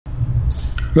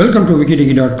Welcome to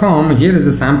wikitiki.com. Here is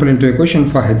a sample interview question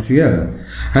for HCL,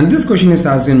 and this question is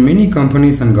asked in many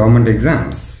companies and government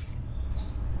exams.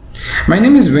 My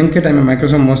name is Venkat. I'm a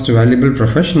Microsoft Most Valuable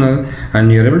Professional,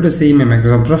 and you're able to see my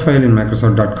Microsoft profile in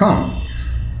Microsoft.com.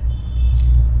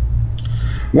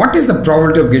 What is the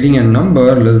probability of getting a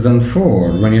number less than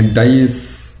 4 when a die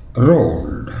is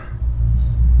rolled?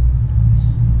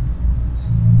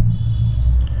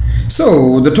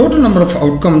 So the total number of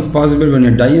outcomes possible when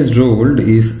a die is rolled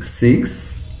is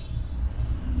 6.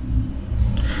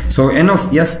 So n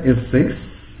of s is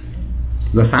 6.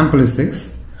 The sample is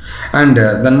 6. And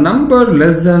the number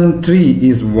less than 3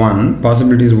 is 1.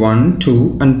 Possibility is 1,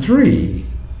 2 and 3.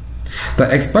 The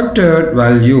expected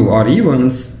value or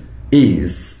evens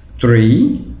is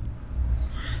 3.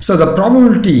 So the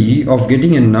probability of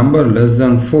getting a number less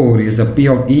than 4 is a P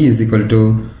of E is equal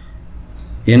to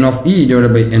n of E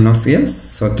divided by n of S.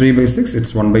 So 3 by 6,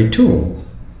 it's 1 by 2.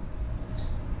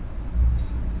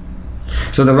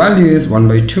 So the value is 1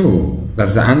 by 2.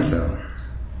 That's the answer.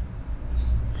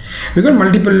 We got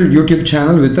multiple YouTube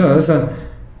channel with us.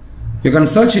 You can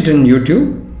search it in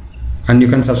YouTube and you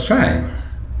can subscribe.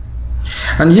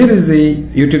 And here is the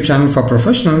YouTube channel for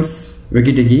professionals,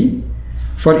 Wikitiki.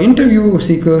 For interview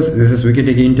seekers, this is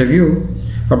Wikitiki interview.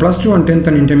 For plus 2 and 10th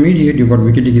and intermediate, you got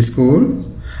Wikitiki school.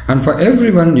 And for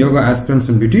everyone, yoga aspirants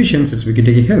and beauticians, it's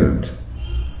Wikitiki Health.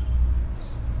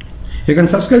 You can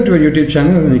subscribe to our YouTube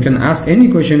channel and you can ask any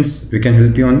questions. We can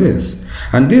help you on this.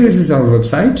 And this is our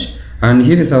website, and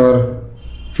here is our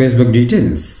Facebook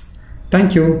details.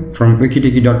 Thank you from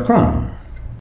wikitiki.com.